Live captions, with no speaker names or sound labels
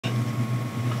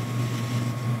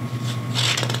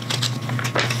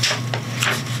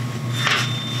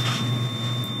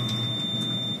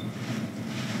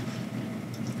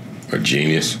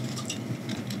genius.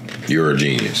 You're a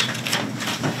genius.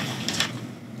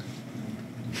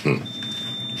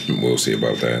 We'll see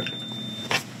about that.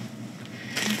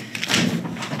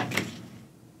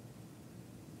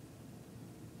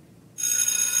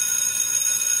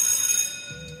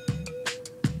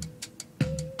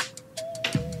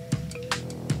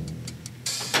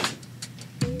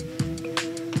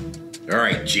 All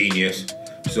right, genius.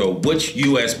 So which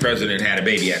U.S. president had a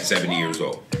baby at 70 years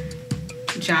old?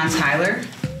 John Tyler.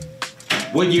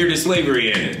 What year did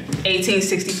slavery end?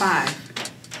 1865.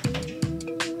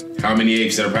 How many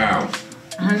eighths in a pound?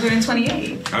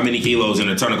 128. How many kilos in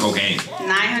a ton of cocaine?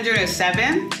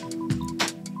 907.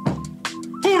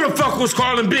 Who the fuck was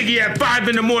calling Biggie at 5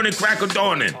 in the morning crack of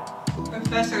dawning?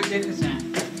 Professor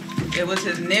Dickerson. It was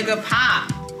his nigga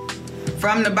Pop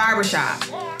from the barbershop.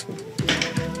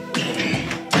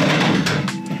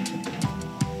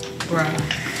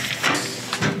 Bruh.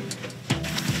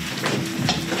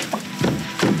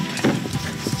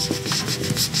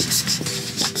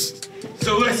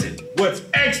 So listen, what's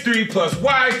X3 plus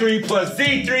Y3 plus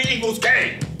Z3 equals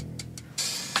K?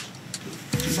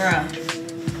 Bruh.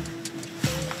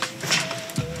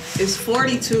 It's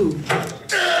 42.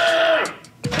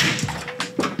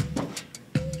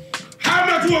 How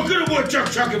much wood could a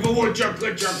woodchuck chuck if a woodchuck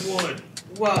could chuck wood?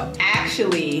 Well,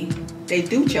 actually, they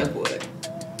do chuck wood.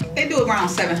 They do around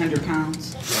 700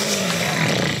 pounds.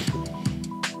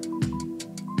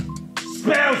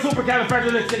 Spell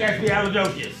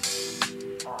supercalifragilisticexpialidocious.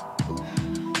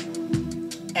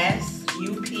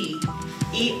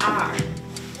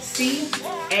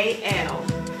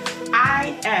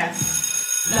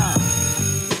 SUPERCALIF. Love.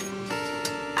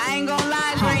 I ain't gonna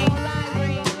lie, Dream.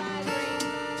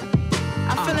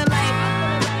 I'm feeling